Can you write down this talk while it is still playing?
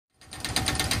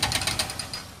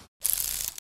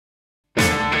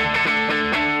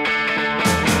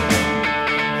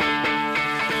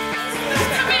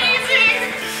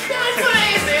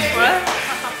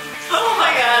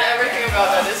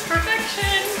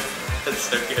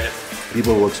so good.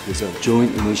 Beaver Works is a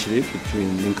joint initiative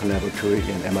between Lincoln Laboratory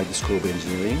and MIT School of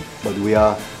Engineering, but we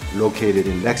are located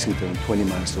in Lexington, 20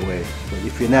 miles away. But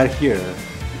if you're not here,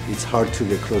 it's hard to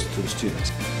get close to the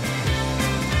students.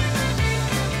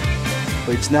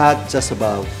 But it's not just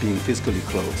about being physically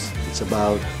close. It's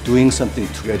about doing something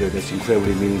together that's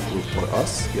incredibly meaningful for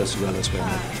us, as well as for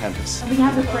the campus. We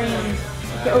have the frame,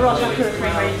 the overall structure of the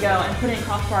frame ready to go, and put in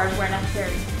crossbars where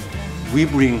necessary. We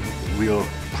bring real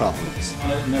problems.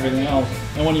 And everything else.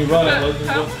 And when you run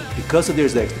it, because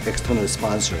there's an external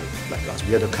sponsor like us,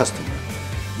 we are the customer.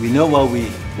 We know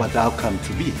what the outcome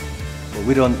to be, but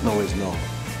we don't always know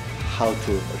how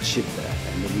to achieve that.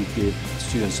 And then we give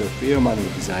students a fair amount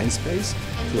of design space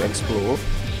to explore.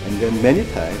 And then many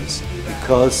times,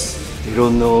 because they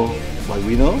don't know what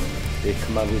we know, they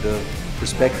come up with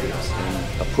perspectives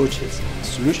and approaches and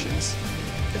solutions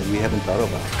that we haven't thought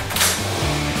about.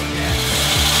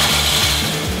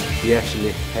 We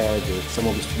actually had some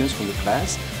of the students from the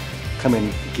class come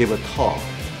and give a talk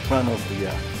in front of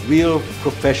the real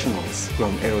professionals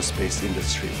from aerospace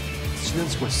industry. The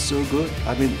students were so good.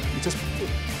 I mean,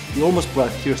 it almost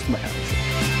brought tears to my eyes.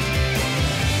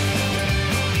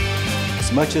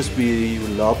 As much as we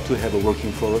would love to have a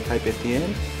working prototype at the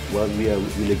end, what we are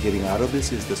really getting out of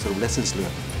this is the sort of lessons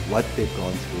learned, what they've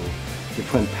gone through,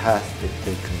 different paths they've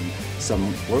taken. Some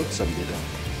work, some didn't.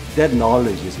 That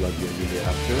knowledge is what we are really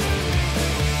after.